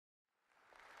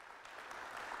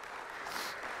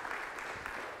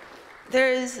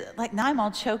now I'm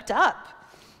all choked up.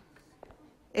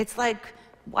 It's like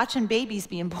watching babies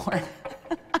being born.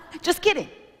 Just kidding.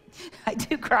 I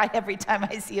do cry every time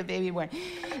I see a baby born.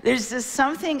 There's just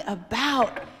something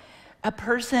about a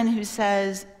person who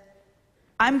says,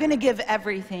 I'm going to give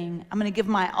everything. I'm going to give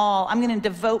my all. I'm going to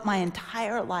devote my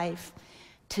entire life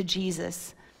to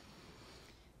Jesus.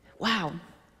 Wow.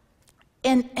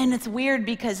 And it's weird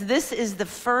because this is the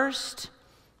first,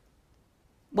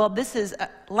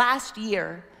 last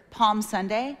year, Palm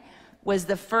Sunday was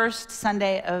the first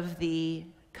Sunday of the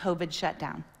COVID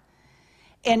shutdown.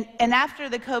 And after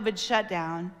the COVID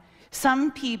shutdown,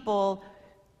 some people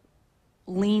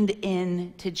leaned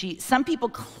in to Jesus. Some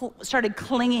people started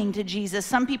clinging to Jesus.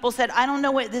 Some people said, I don't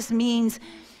know what this means,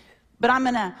 but I'm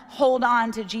going to hold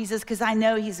on to Jesus because I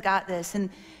know he's got this. And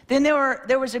then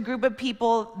there was a group of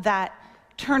people that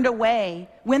turned away,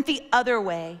 went the other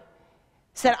way,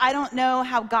 said, I don't know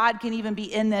how God can even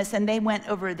be in this, and they went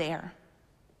over there.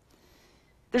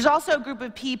 There's also a group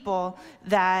of people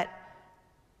that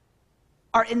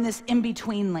are in this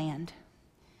in-between land.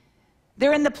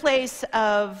 They're in the place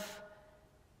of,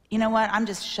 you know what, I'm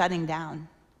just shutting down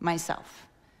myself.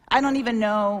 I don't even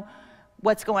know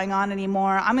what's going on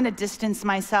anymore. I'm going to distance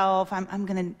myself. I'm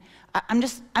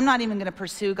not even going to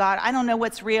pursue God. I don't know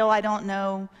what's real. I don't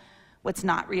know what's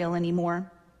not real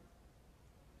anymore.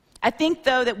 I think,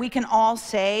 though, that we can all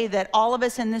say that all of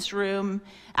us in this room,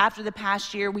 after the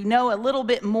past year, we know a little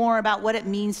bit more about what it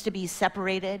means to be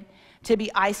separated, to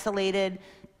be isolated,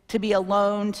 to be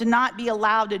alone, to not be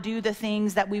allowed to do the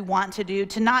things that we want to do,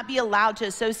 to not be allowed to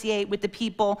associate with the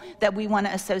people that we want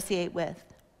to associate with.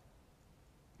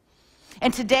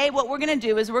 And today, what we're going to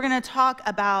do is we're going to talk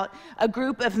about a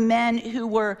group of men who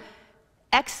were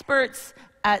experts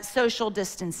at social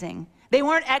distancing. They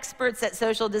weren't experts at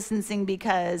social distancing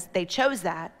because they chose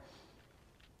that.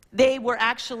 They were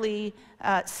actually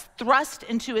thrust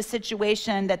into a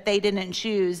situation that they didn't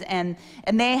choose, and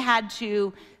they had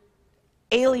to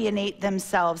alienate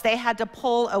themselves. They had to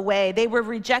pull away. They were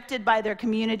rejected by their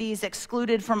communities,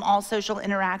 excluded from all social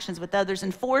interactions with others,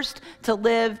 and forced to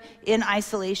live in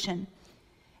isolation.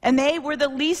 And they were the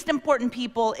least important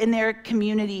people in their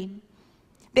community.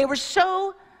 They were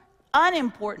so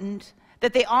unimportant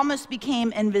that they almost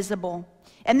became invisible.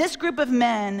 And this group of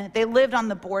men, they lived on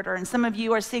the border. And some of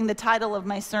you are seeing the title of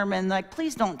my sermon, like,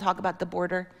 please don't talk about the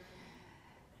border.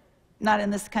 Not in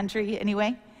this country,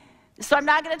 anyway. So I'm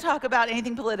not going to talk about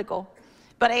anything political,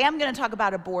 but I am going to talk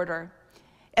about a border.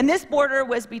 And this border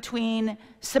was between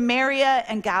Samaria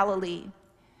and Galilee.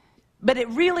 But it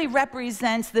really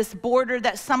represents this border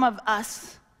that some of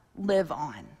us live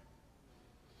on.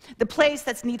 The place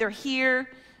that's neither here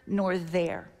nor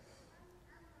there.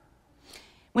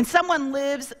 When someone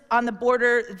lives on the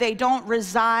border, they don't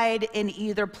reside in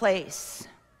either place.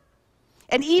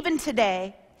 And even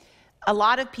today, a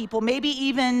lot of people, maybe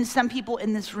even some people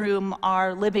in this room,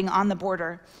 are living on the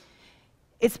border.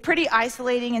 It's pretty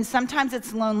isolating and sometimes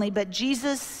it's lonely, but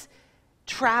Jesus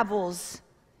travels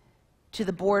to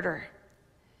the border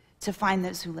to find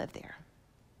those who live there.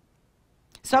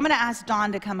 So I'm going to ask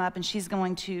Dawn to come up, and she's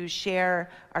going to share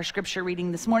our scripture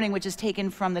reading this morning, which is taken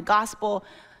from the Gospel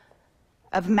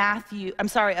of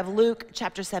Luke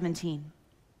chapter 17.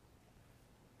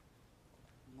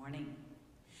 Good morning.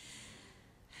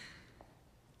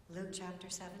 Luke chapter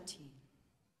 17.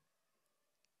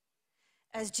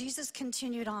 As Jesus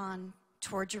continued on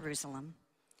toward Jerusalem,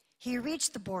 he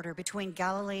reached the border between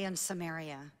Galilee and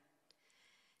Samaria.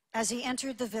 As he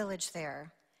entered the village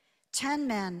there, 10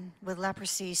 men with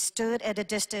leprosy stood at a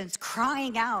distance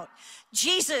crying out,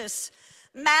 Jesus,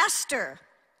 Master,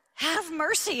 have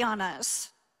mercy on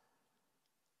us.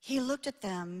 He looked at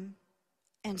them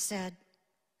and said,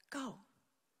 Go,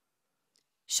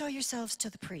 show yourselves to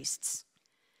the priests.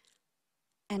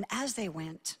 And as they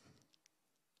went,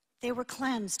 they were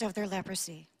cleansed of their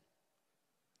leprosy.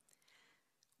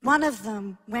 One of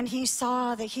them, when he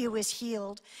saw that he was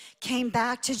healed, came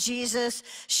back to Jesus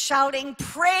shouting,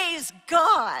 Praise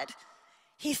God!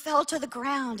 He fell to the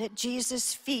ground at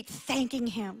Jesus' feet, thanking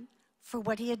him for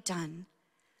what he had done.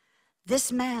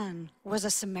 This man was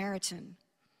a Samaritan.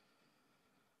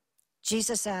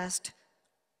 Jesus asked,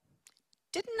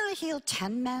 Didn't I heal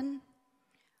 10 men?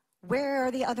 Where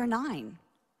are the other 9?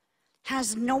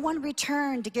 Has no one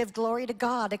returned to give glory to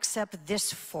God except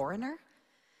this foreigner?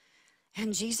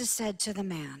 And Jesus said to the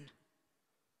man,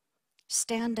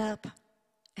 Stand up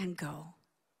and go.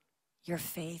 Your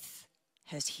faith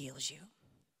has healed you.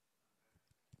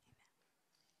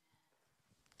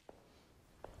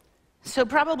 So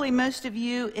probably most of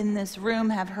you in this room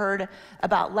have heard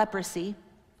about leprosy.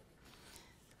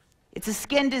 It's a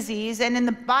skin disease, and in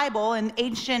the Bible, in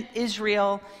ancient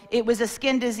Israel, it was a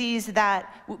skin disease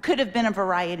that could have been a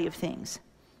variety of things.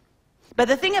 But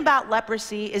the thing about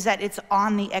leprosy is that it's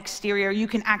on the exterior. You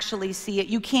can actually see it.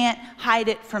 You can't hide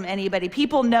it from anybody.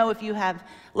 People know if you have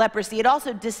leprosy. It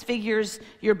also disfigures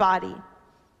your body.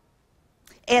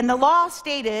 And the law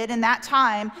stated in that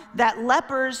time that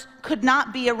lepers could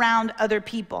not be around other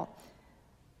people.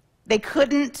 They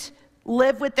couldn't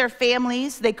live with their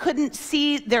families. They couldn't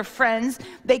see their friends.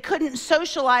 They couldn't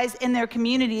socialize in their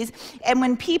communities. And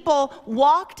when people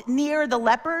walked near the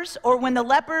lepers, or when the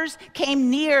lepers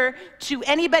came near to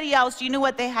anybody else, you knew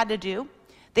what they had to do?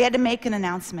 They had to make an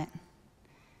announcement.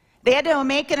 They had to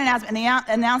make an announcement, and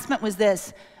the announcement was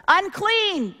this: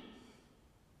 unclean.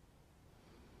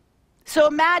 So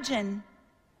imagine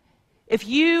if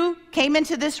you came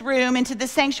into this room, into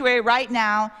this sanctuary right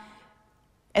now,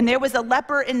 and there was a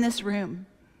leper in this room,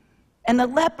 and the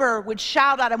leper would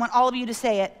shout out, I want all of you to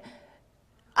say it,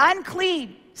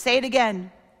 unclean. Say it again.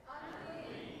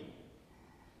 Unclean.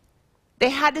 They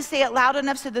had to say it loud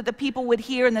enough so that the people would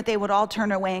hear and that they would all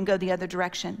turn away and go the other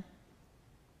direction.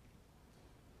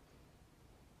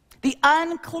 The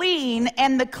unclean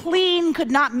and the clean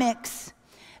could not mix.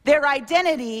 Their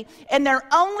identity and their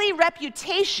only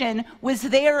reputation was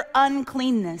their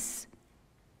uncleanness.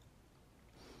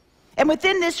 And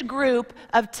within this group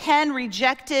of 10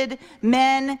 rejected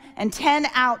men and 10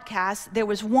 outcasts, there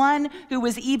was one who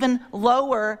was even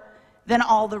lower than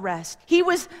all the rest. He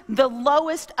was the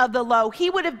lowest of the low. He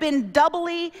would have been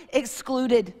doubly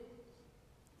excluded.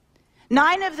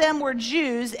 9 of them were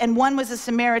Jews, and 1 was a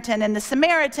Samaritan. And the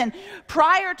Samaritan,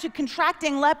 prior to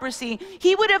contracting leprosy,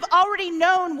 he would have already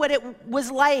known what it was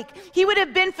like. He would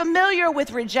have been familiar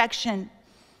with rejection.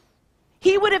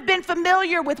 He would have been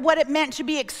familiar with what it meant to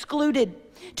be excluded,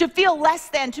 to feel less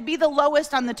than, to be the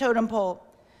lowest on the totem pole.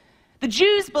 The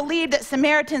Jews believed that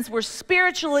Samaritans were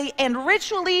spiritually and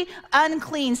ritually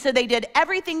unclean, so they did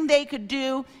everything they could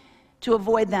do to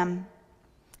avoid them,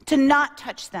 to not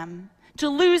touch them, to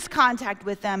lose contact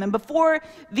with them. And before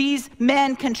these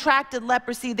men contracted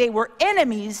leprosy, they were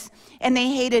enemies and they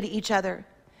hated each other.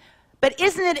 But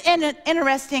isn't it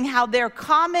interesting how their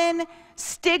common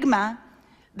stigma,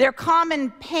 their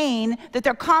common pain, that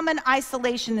their common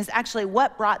isolation is actually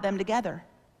what brought them together?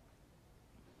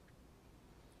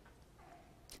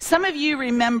 Some of you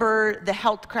remember the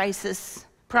health crisis,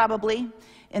 probably,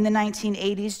 in the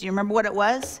 1980s. Do you remember what it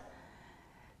was?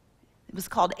 It was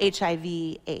called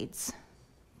HIV/AIDS.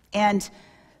 And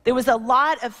there was a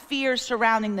lot of fear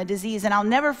surrounding the disease, and I'll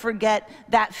never forget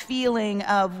that feeling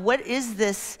of what is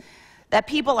this that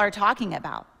people are talking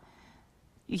about.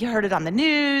 You heard it on the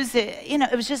news,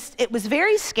 it was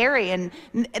very scary, and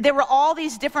there were all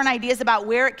these different ideas about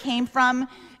where it came from,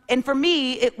 and for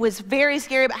me, it was very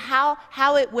scary about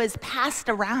how it was passed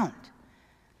around.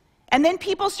 And then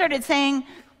people started saying,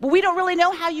 well, we don't really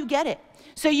know how you get it.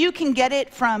 So you can get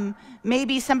it from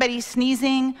maybe somebody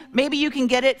sneezing, maybe you can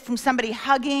get it from somebody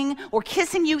hugging or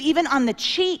kissing you even on the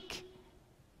cheek.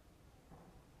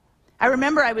 I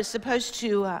remember I was supposed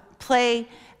to play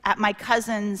at my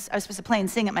cousin's, I was supposed to play and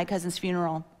sing at my cousin's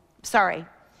funeral. Sorry,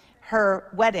 her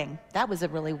wedding. That was a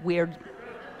really weird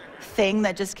thing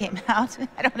that just came out.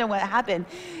 I don't know what happened.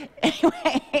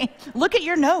 Anyway, look at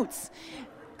your notes.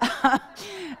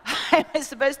 I was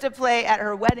supposed to play at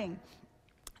her wedding.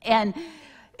 And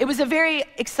it was a very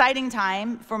exciting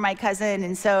time for my cousin,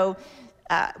 and so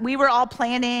we were all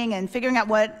planning and figuring out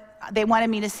what they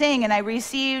wanted me to sing, and I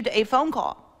received a phone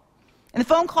call. And the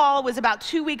phone call was about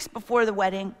 2 weeks before the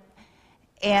wedding,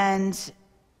 and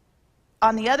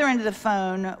on the other end of the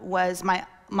phone was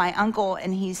my uncle,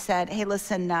 and he said, hey,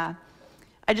 listen, I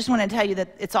just want to tell you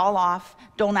that it's all off.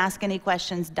 Don't ask any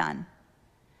questions, done.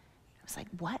 I was like,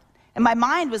 what? And my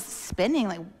mind was spinning,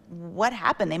 like, what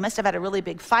happened? They must have had a really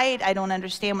big fight. I don't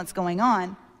understand what's going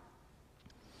on.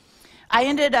 I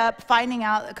ended up finding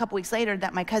out a couple weeks later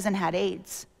that my cousin had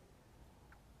AIDS.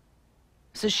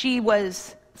 So she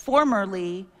was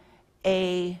formerly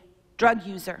a drug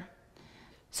user.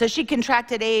 So she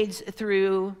contracted AIDS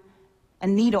through a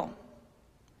needle.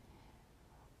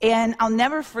 And I'll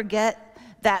never forget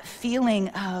that feeling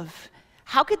of,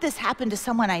 how could this happen to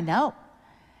someone I know?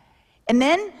 And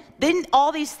then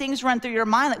all these things run through your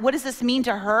mind, like, what does this mean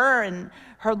to her and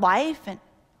her life? And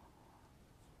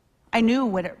I knew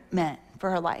what it meant for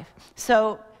her life.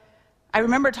 So I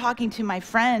remember talking to my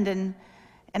friend, and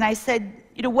I said,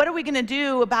 what are we gonna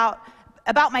do about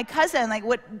my cousin? Like,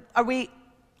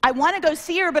 I wanna go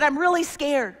see her, but I'm really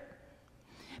scared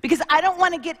because I don't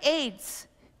wanna get AIDS.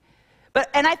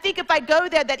 And I think if I go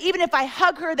there, that even if I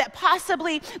hug her, that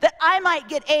possibly that I might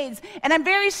get AIDS. And I'm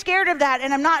very scared of that,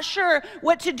 and I'm not sure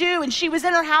what to do. And she was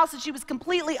in her house, and she was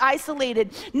completely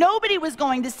isolated. Nobody was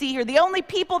going to see her. The only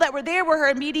people that were there were her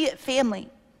immediate family.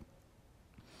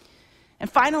 And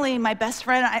finally, my best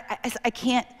friend, I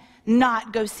can't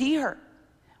not go see her.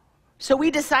 So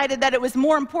we decided that it was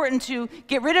more important to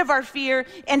get rid of our fear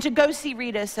and to go see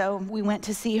Rita, so we went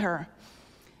to see her.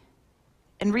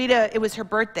 And Rita, it was her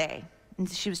birthday, and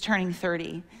she was turning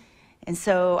 30. And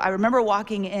so I remember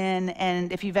walking in,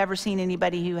 and if you've ever seen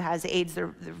anybody who has AIDS, they're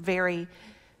very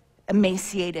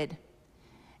emaciated.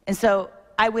 And so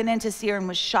I went in to see her and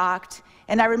was shocked.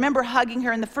 And I remember hugging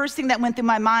her, and the first thing that went through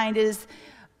my mind is,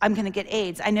 I'm gonna get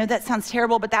AIDS. I know that sounds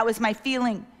terrible, but that was my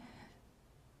feeling.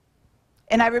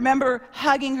 And I remember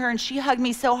hugging her, and she hugged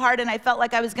me so hard, and I felt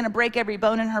like I was gonna break every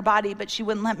bone in her body, but she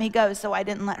wouldn't let me go, so I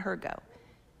didn't let her go.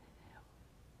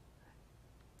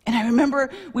 And I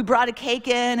remember we brought a cake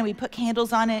in, and we put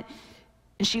candles on it,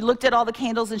 and she looked at all the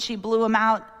candles, and she blew them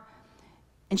out,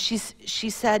 and she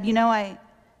said, you know, I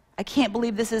can't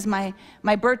believe this is my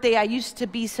birthday. I used to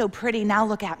be so pretty, now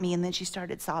look at me. And then she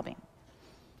started sobbing.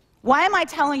 Why am I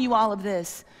telling you all of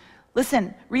this?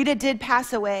 Listen, Rita did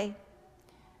pass away.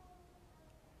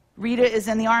 Rita is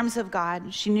in the arms of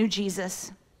God. She knew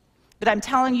Jesus. But I'm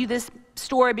telling you this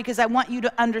story because I want you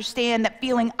to understand that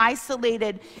feeling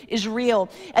isolated is real,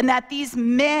 and that these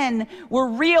men were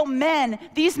real men.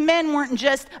 These men weren't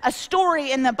just a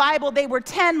story in the Bible. They were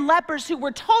 10 lepers who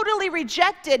were totally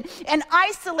rejected and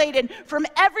isolated from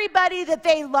everybody that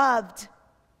they loved.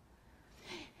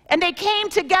 And they came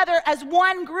together as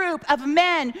one group of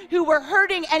men who were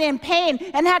hurting and in pain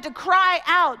and had to cry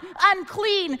out,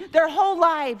 unclean, their whole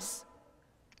lives.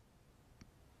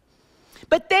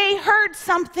 But they heard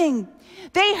something.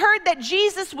 They heard that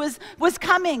Jesus was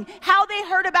coming. How they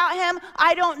heard about him,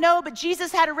 I don't know, but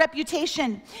Jesus had a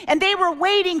reputation, and they were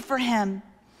waiting for him.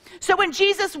 So when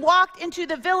Jesus walked into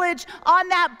the village on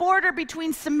that border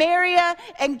between Samaria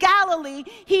and Galilee,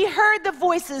 he heard the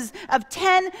voices of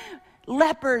 10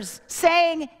 lepers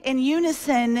saying in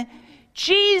unison,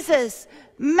 Jesus,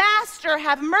 Master,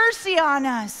 have mercy on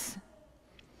us.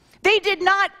 They did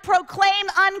not proclaim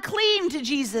unclean to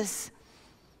Jesus.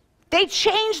 They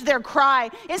changed their cry.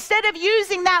 Instead of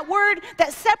using that word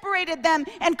that separated them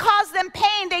and caused them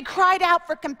pain, they cried out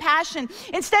for compassion.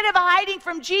 Instead of hiding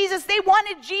from Jesus, they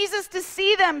wanted Jesus to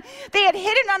see them. They had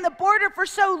hidden on the border for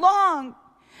so long.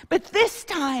 But this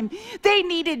time, they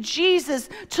needed Jesus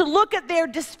to look at their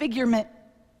disfigurement.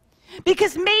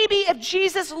 Because maybe if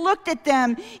Jesus looked at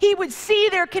them, he would see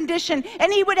their condition,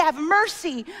 and he would have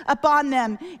mercy upon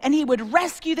them, and he would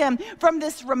rescue them from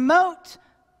this remote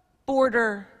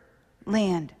border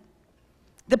land.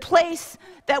 The place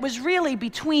that was really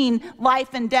between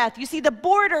life and death. You see, the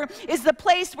border is the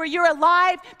place where you're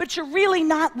alive, but you're really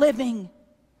not living.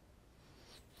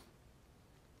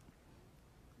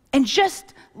 And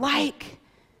just like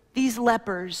these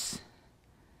lepers,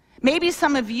 maybe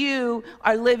some of you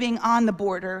are living on the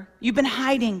border. You've been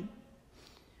hiding.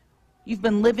 You've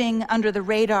been living under the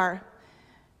radar.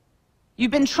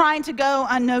 You've been trying to go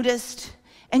unnoticed,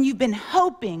 and you've been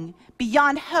hoping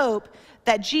beyond hope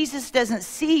that Jesus doesn't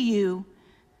see you,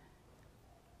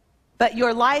 but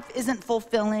your life isn't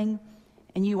fulfilling,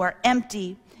 and you are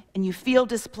empty, and you feel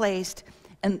displaced,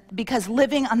 and because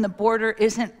living on the border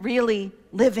isn't really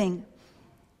living.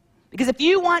 Because if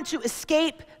you want to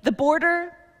escape the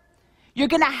border, you're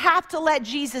going to have to let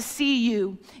Jesus see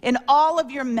you in all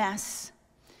of your mess,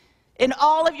 in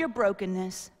all of your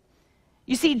brokenness.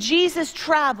 You see, Jesus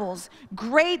travels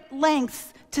great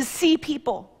lengths to see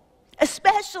people,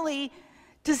 especially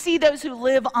to see those who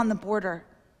live on the border.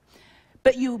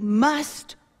 But you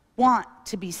must want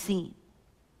to be seen.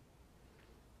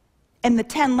 And the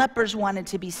 10 lepers wanted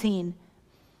to be seen.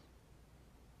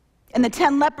 And the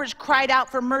 10 lepers cried out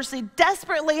for mercy,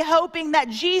 desperately hoping that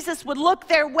Jesus would look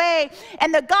their way.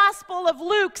 And the Gospel of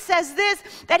Luke says this,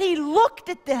 that he looked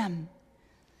at them.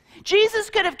 Jesus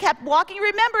could have kept walking.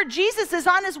 Remember, Jesus is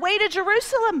on his way to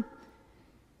Jerusalem.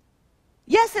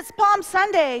 Yes, it's Palm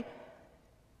Sunday.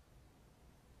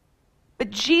 But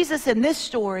Jesus in this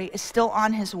story is still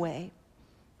on his way.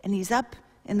 And he's up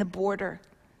in the border.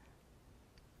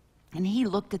 And he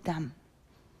looked at them.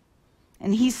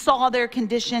 And he saw their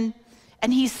condition.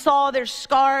 And he saw their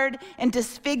scarred and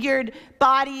disfigured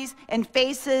bodies and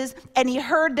faces. And he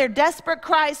heard their desperate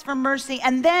cries for mercy.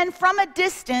 And then from a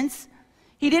distance,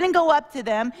 he didn't go up to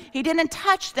them. He didn't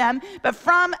touch them. But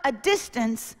from a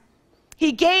distance,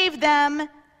 he gave them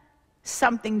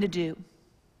something to do.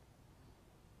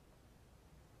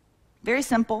 Very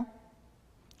simple.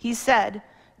 He said,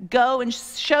 go and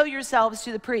show yourselves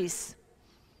to the priests.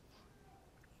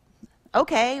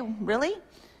 Okay, really?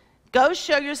 Go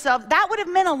show yourself. That would have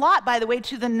meant a lot, by the way,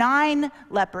 to the 9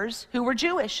 lepers who were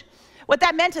Jewish. What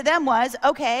that meant to them was,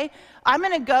 okay, I'm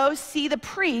going to go see the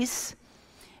priests.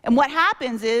 And what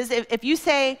happens is, if you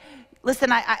say,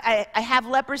 listen, I have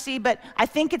leprosy, but I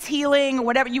think it's healing or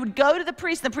whatever, you would go to the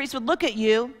priest, and the priest would look at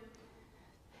you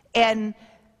and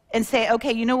say,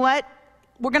 okay, you know what?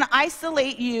 We're going to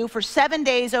isolate you for 7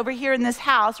 days over here in this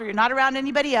house where you're not around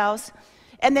anybody else.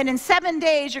 And then in 7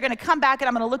 days, you're going to come back and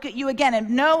I'm going to look at you again. And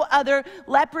no other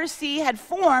leprosy had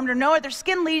formed or no other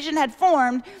skin lesion had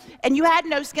formed, and you had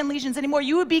no skin lesions anymore,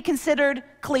 you would be considered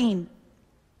clean.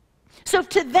 So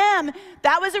to them,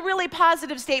 that was a really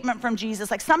positive statement from Jesus,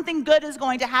 like something good is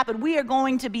going to happen. We are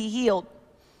going to be healed.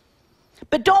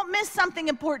 But don't miss something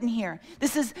important here.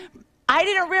 I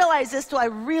didn't realize this till I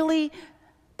really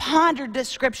pondered this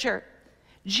scripture.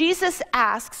 Jesus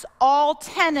asks all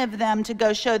 10 of them to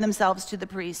go show themselves to the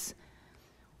priests,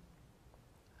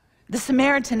 the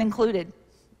Samaritan included.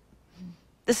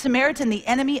 The Samaritan, the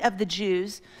enemy of the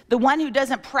Jews, the one who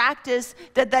doesn't practice,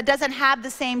 that doesn't have the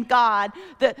same God,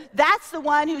 that's the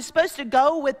one who's supposed to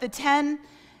go with the 10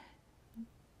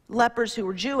 lepers who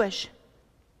were Jewish.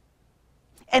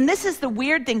 And this is the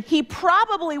weird thing. He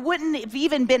probably wouldn't have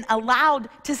even been allowed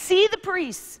to see the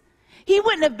priests. He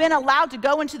wouldn't have been allowed to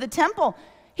go into the temple.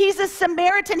 He's a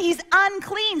Samaritan. He's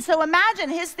unclean. So imagine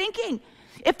his thinking.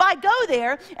 If I go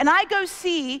there and I go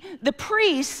see the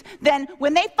priests, then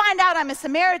when they find out I'm a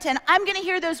Samaritan, I'm going to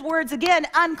hear those words again,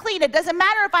 unclean. It doesn't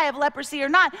matter if I have leprosy or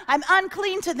not. I'm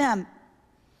unclean to them.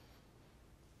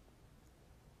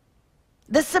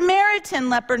 The Samaritan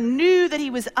leper knew that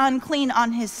he was unclean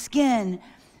on his skin,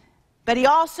 but he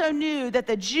also knew that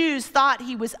the Jews thought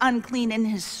he was unclean in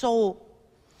his soul.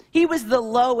 He was the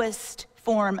lowest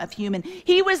form of human.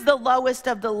 He was the lowest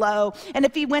of the low. And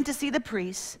if he went to see the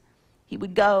priests, he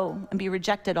would go and be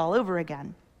rejected all over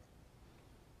again.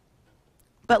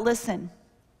 But listen,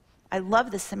 I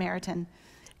love the Samaritan,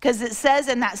 because it says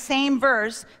in that same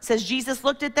verse, it says, Jesus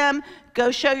looked at them,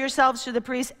 go show yourselves to the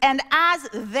priests, and as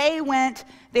they went,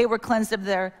 they were cleansed of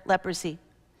their leprosy.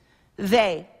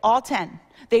 They, all 10,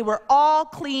 they were all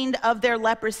cleaned of their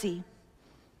leprosy.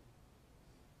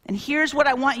 And here's what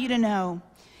I want you to know.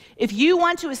 If you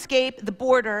want to escape the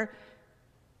border,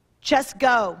 just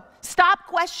go. Stop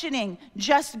questioning,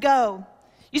 just go.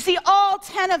 You see, all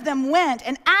 10 of them went,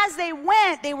 and as they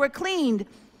went, they were cleaned.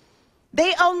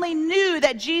 They only knew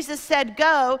that Jesus said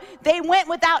go. They went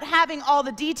without having all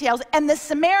the details, and the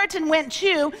Samaritan went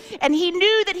too, and he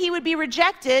knew that he would be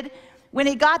rejected when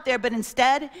he got there, but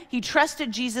instead, he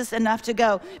trusted Jesus enough to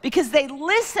go. Because they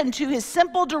listened to his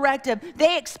simple directive,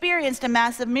 they experienced a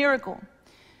massive miracle.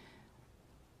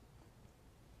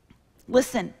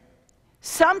 Listen,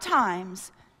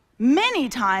 sometimes, many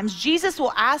times, Jesus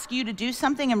will ask you to do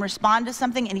something and respond to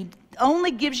something, and he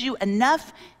only gives you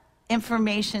enough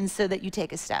information so that you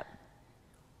take a step.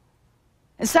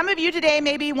 And some of you today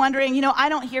may be wondering, I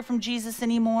don't hear from Jesus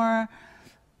anymore.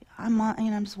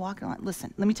 I'm just walking on.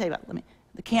 Listen, let me tell you about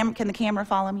it. Can the camera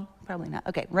follow me? Probably not.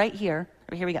 Okay, right here.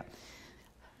 Here we go.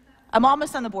 I'm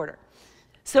almost on the border.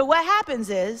 So what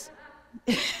happens is,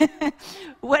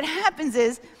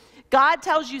 God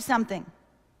tells you something.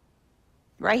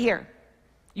 Right here.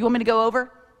 You want me to go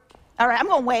over? All right, I'm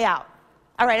going way out.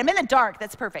 All right, I'm in the dark.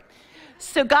 That's perfect.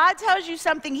 So God tells you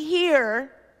something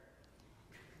here,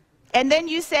 and then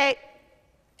you say,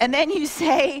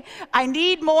 I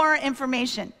need more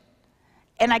information.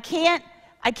 And I can't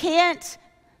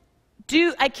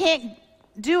do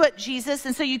it, Jesus,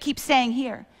 and so you keep saying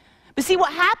here. But see,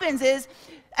 what happens is,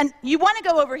 and you want to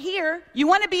go over here, you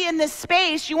want to be in this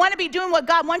space, you want to be doing what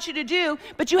God wants you to do,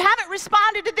 but you haven't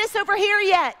responded to this over here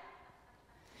yet.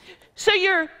 So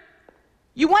you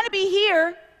want to be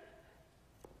here,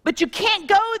 but you can't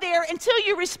go there until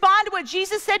you respond to what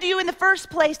Jesus said to you in the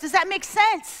first place. Does that make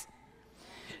sense?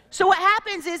 So what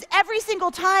happens is every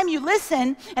single time you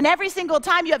listen and every single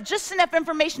time you have just enough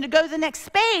information to go to the next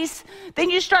space, then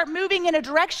you start moving in a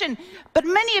direction. But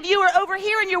many of you are over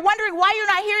here and you're wondering why you're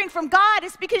not hearing from God.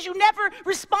 It's because you never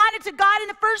responded to God in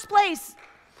the first place.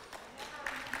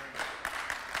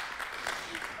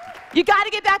 You got to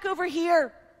get back over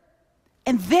here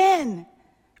and then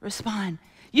respond.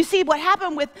 You see, what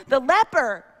happened with the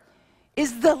leper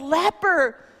is the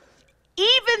leper,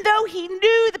 even though he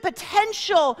knew the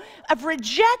potential of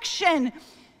rejection,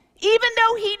 even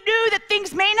though he knew that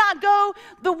things may not go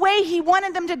the way he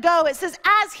wanted them to go, it says,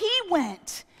 as he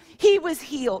went, he was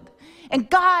healed. And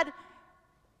God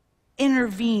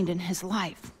intervened in his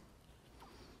life.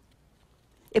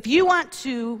 If you want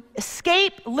to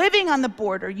escape living on the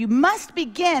border, you must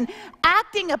begin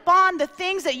acting upon the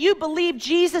things that you believe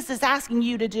Jesus is asking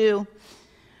you to do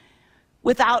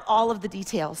without all of the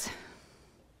details.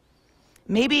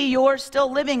 Maybe you're still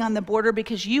living on the border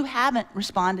because you haven't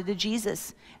responded to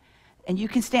Jesus, and you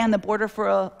can stay on the border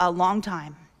for a long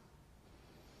time.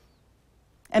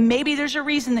 And maybe there's a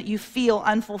reason that you feel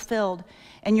unfulfilled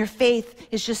and your faith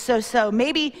is just so-so.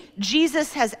 Maybe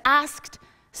Jesus has asked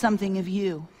something of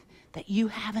you that you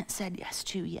haven't said yes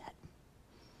to yet.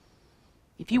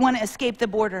 If you want to escape the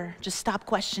border, just stop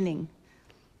questioning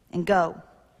and go.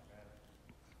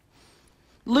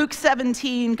 Luke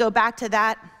 17, go back to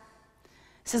that.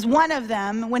 It says, one of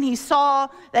them, when he saw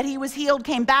that he was healed,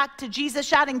 came back to Jesus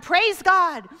shouting, "Praise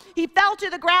God." He fell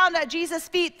to the ground at Jesus'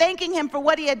 feet, thanking him for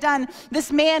what he had done.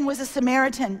 This man was a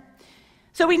Samaritan.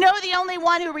 So we know the only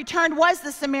one who returned was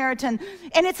the Samaritan.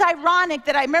 And it's ironic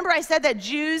that I said that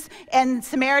Jews and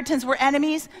Samaritans were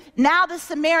enemies. Now the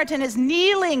Samaritan is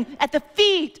kneeling at the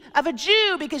feet of a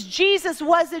Jew because Jesus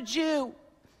was a Jew.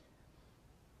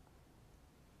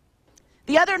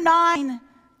 The other 9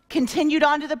 continued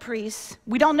on to the priests.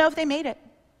 We don't know if they made it.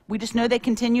 We just know they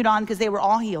continued on because they were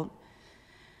all healed.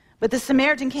 But the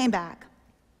Samaritan came back.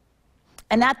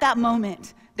 And at that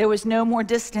moment, there was no more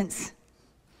distance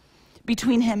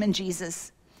between him and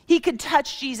Jesus. He could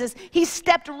touch Jesus. He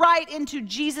stepped right into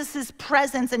Jesus's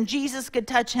presence, and Jesus could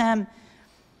touch him.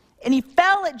 And he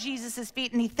fell at Jesus's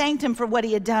feet, and he thanked him for what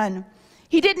he had done.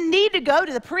 He didn't need to go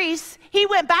to the priests. He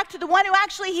went back to the one who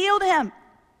actually healed him.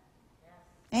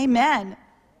 Amen.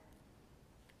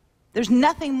 There's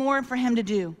nothing more for him to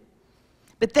do.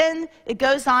 But then it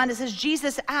goes on, it says,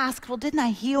 Jesus asked, "Well, didn't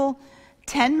I heal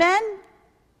 10 men?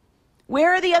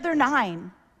 Where are the other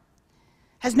 9?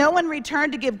 Has no one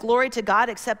returned to give glory to God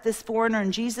except this foreigner?"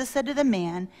 And Jesus said to the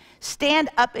man, "Stand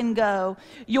up and go.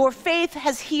 Your faith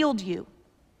has healed you."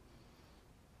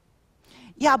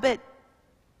 Yeah, but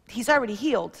he's already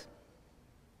healed.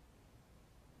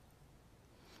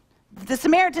 The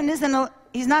Samaritan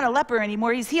he's not a leper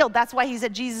anymore. He's healed. That's why he's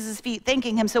at Jesus' feet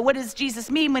thanking him. So what does Jesus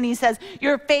mean when he says,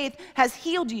 "Your faith has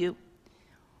healed you"?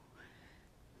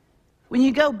 When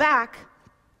you go back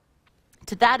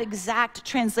to that exact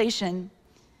translation,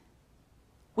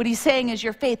 what he's saying is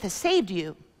your faith has saved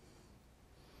you.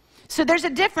 So there's a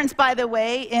difference, by the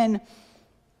way, in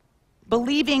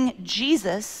believing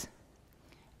Jesus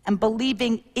and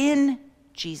believing in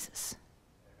Jesus.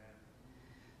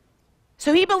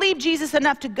 So he believed Jesus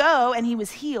enough to go, and he was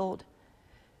healed.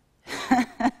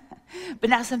 But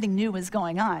now something new was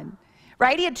going on,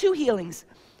 right? He had 2 healings.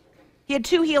 He had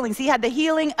 2 healings. He had the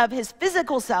healing of his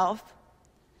physical self,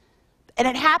 and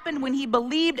it happened when he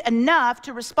believed enough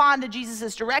to respond to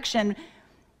Jesus' direction.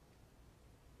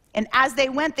 And as they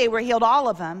went, they were healed, all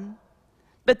of them.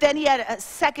 But then he had a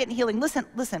second healing. Listen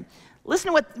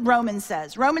to what Romans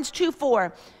says. Romans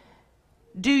 2:4.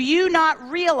 Do you not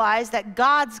realize that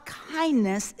God's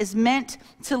kindness is meant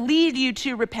to lead you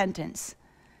to repentance?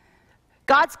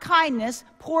 God's kindness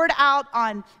poured out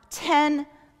on 10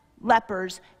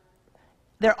 lepers.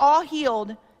 They're all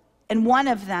healed, and one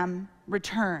of them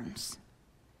returns.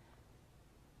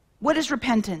 What is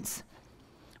repentance?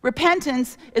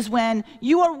 Repentance is when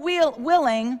you are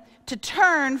willing to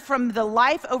turn from the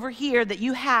life over here that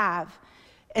you have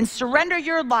and surrender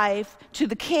your life to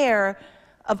the care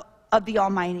of the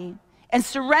Almighty, and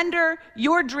surrender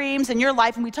your dreams and your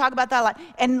life, and we talk about that a lot,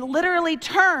 and literally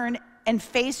turn and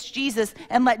face Jesus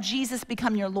and let Jesus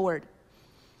become your Lord.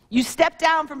 You step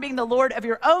down from being the Lord of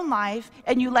your own life,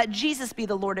 and you let Jesus be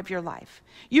the Lord of your life.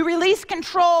 You release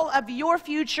control of your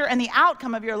future and the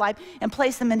outcome of your life and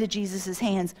place them into Jesus'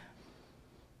 hands.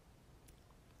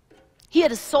 He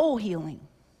had a soul healing,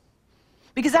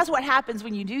 because that's what happens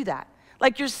when you do that.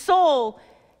 Like, your soul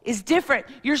is different.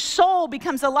 Your soul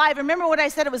becomes alive. Remember what I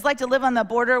said it was like to live on the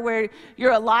border where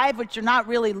you're alive, but you're not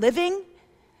really living?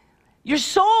 Your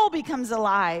soul becomes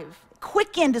alive.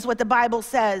 Quickened is what the Bible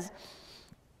says.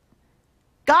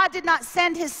 God did not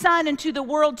send his Son into the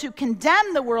world to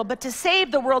condemn the world, but to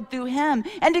save the world through him,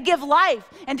 and to give life,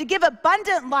 and to give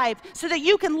abundant life, so that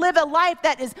you can live a life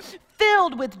that is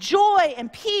filled with joy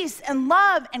and peace and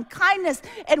love and kindness,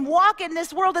 and walk in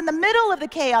this world in the middle of the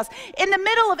chaos, in the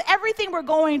middle of everything we're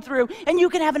going through, and you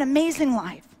can have an amazing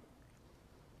life.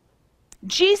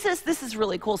 Jesus, this is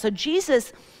really cool. So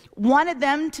Jesus wanted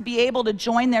them to be able to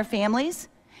join their families.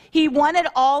 He wanted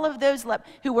all of those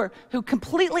who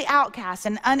completely outcast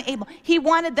and unable, he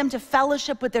wanted them to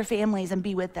fellowship with their families and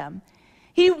be with them.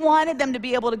 He wanted them to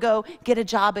be able to go get a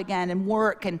job again and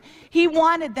work, and he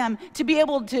wanted them to be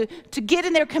able to get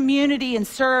in their community and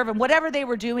serve and whatever they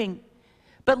were doing.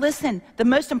 But listen, the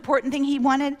most important thing he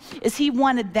wanted is he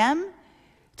wanted them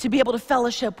to be able to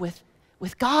fellowship with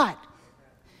God.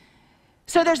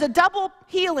 So there's a double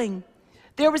healing.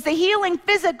 There was the healing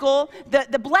physical,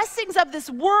 the blessings of this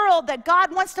world that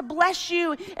God wants to bless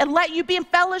you and let you be in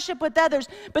fellowship with others.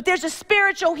 But there's a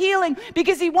spiritual healing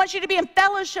because he wants you to be in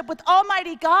fellowship with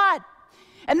Almighty God.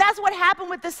 And that's what happened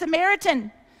with the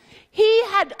Samaritan. He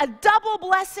had a double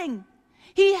blessing.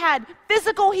 He had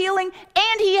physical healing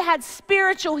and he had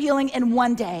spiritual healing in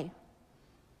one day.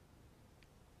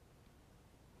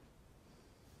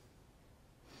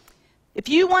 If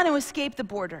you want to escape the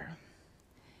border,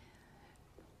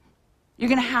 you're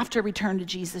going to have to return to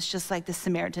Jesus just like the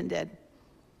Samaritan did.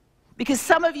 Because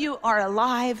some of you are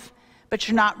alive, but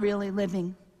you're not really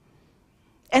living.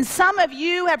 And some of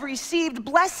you have received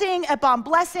blessing upon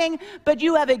blessing, but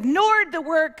you have ignored the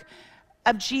work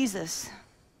of Jesus.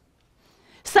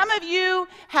 Some of you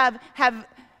have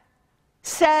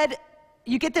said,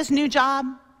 you get this new job.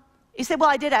 You say, well,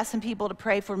 I did ask some people to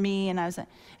pray for me, and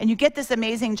you get this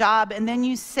amazing job, and then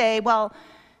you say, well,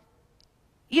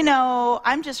 you know,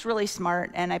 I'm just really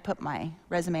smart, and I put my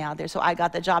resume out there, so I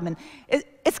got the job. And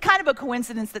it's kind of a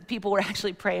coincidence that people were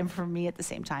actually praying for me at the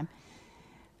same time.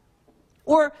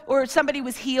 Or somebody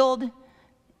was healed,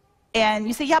 and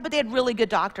you say, yeah, but they had really good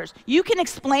doctors. You can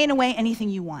explain away anything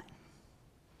you want.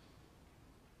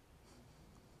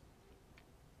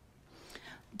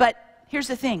 But here's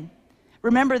the thing.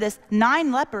 Remember this,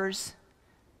 9 lepers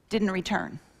didn't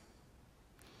return.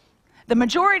 The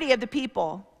majority of the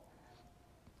people,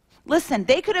 listen,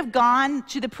 they could have gone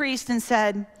to the priest and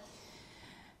said,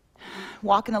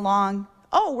 walking along,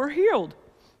 oh, we're healed.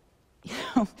 You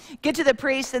know, get to the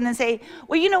priest and then say,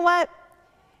 well, you know what?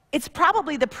 It's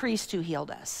probably the priest who healed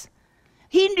us.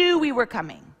 He knew we were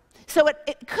coming. So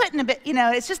it couldn't have been, you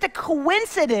know, it's just a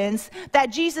coincidence that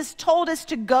Jesus told us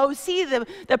to go see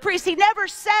the priest. He never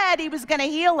said he was going to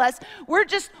heal us. We're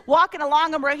just walking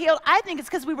along and we're healed. I think it's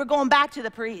because we were going back to the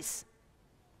priest.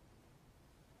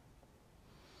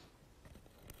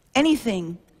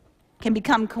 Anything can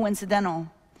become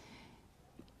coincidental.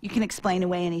 You can explain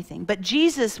away anything. But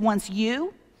Jesus wants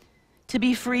you to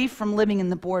be free from living in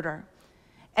the border.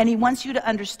 And he wants you to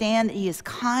understand that he is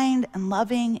kind and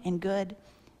loving and good.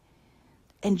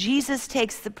 And Jesus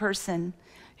takes the person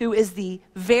who is the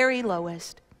very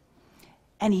lowest,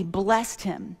 and he blessed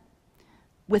him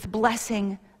with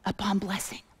blessing upon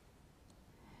blessing.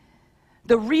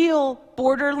 The real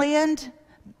borderland,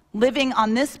 living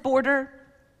on this border,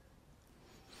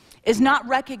 is not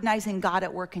recognizing God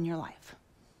at work in your life.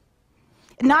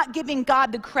 Not giving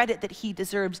God the credit that he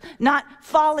deserves. Not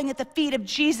falling at the feet of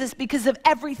Jesus because of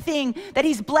everything that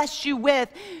he's blessed you with.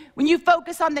 When you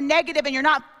focus on the negative and you're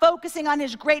not focusing on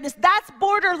his greatness, that's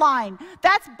borderline.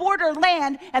 That's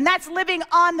borderland, and that's living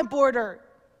on the border.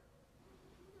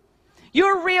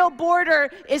 Your real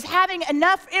border is having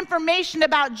enough information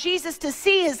about Jesus to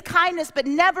see his kindness, but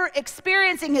never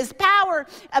experiencing his power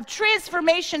of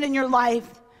transformation in your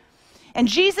life. And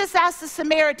Jesus asked the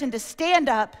Samaritan to stand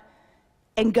up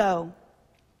and go.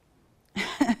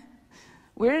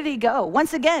 Where did he go?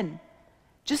 Once again,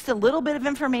 just a little bit of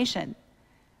information.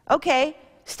 Okay,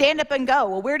 stand up and go.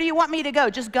 Well, where do you want me to go?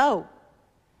 Just go.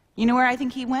 You know where I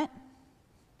think he went?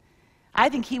 I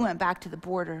think he went back to the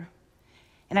border.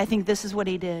 And I think this is what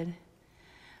he did.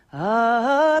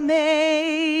 Amazing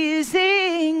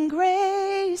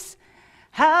grace,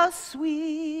 how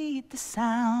sweet the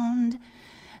sound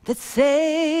that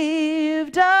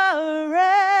saved a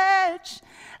wretch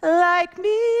like me.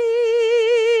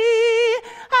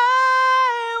 I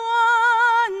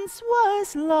once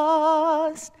was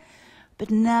lost, but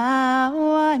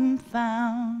now I'm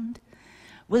found.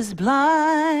 Was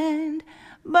blind,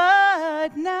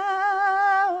 but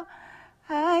now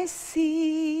I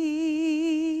see.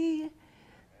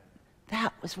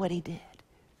 That was what he did.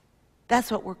 That's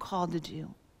what we're called to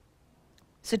do.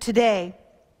 So today,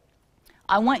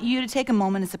 I want you to take a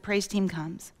moment as the praise team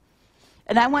comes.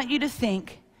 And I want you to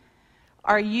think,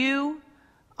 are you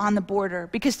on the border?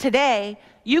 Because today,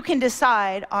 you can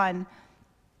decide on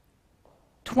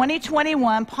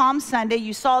 2021, Palm Sunday,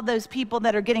 you saw those people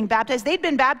that are getting baptized. They'd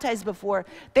been baptized before.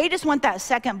 They just want that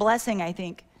second blessing, I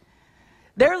think.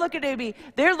 They're looking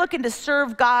to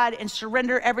serve God and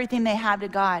surrender everything they have to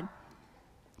God.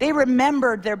 They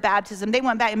remembered their baptism. They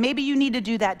went back. And maybe you need to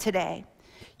do that today.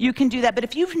 You can do that. But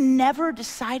if you've never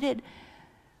decided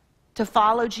to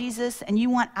follow Jesus and you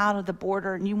want out of the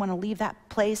border and you want to leave that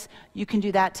place, you can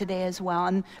do that today as well.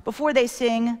 And before they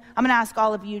sing, I'm going to ask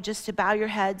all of you just to bow your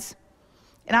heads.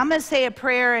 And I'm going to say a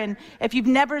prayer. And if you've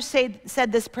never said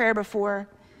this prayer before,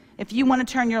 if you want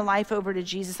to turn your life over to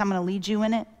Jesus, I'm going to lead you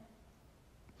in it.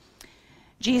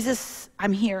 Jesus,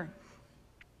 I'm here.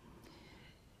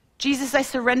 Jesus, I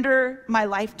surrender my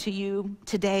life to you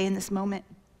today in this moment.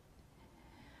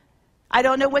 I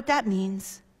don't know what that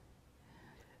means,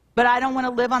 but I don't want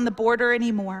to live on the border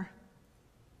anymore.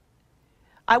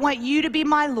 I want you to be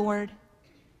my Lord,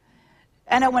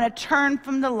 and I want to turn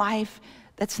from the life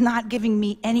that's not giving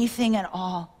me anything at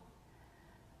all.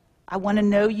 I want to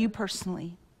know you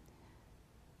personally.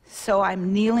 So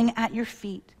I'm kneeling at your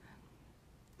feet.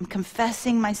 I'm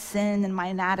confessing my sin and my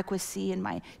inadequacy and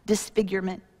my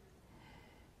disfigurement.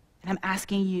 And I'm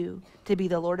asking you to be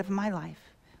the Lord of my life.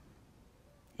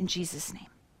 In Jesus' name,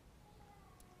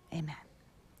 amen.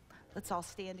 Let's all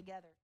stand together.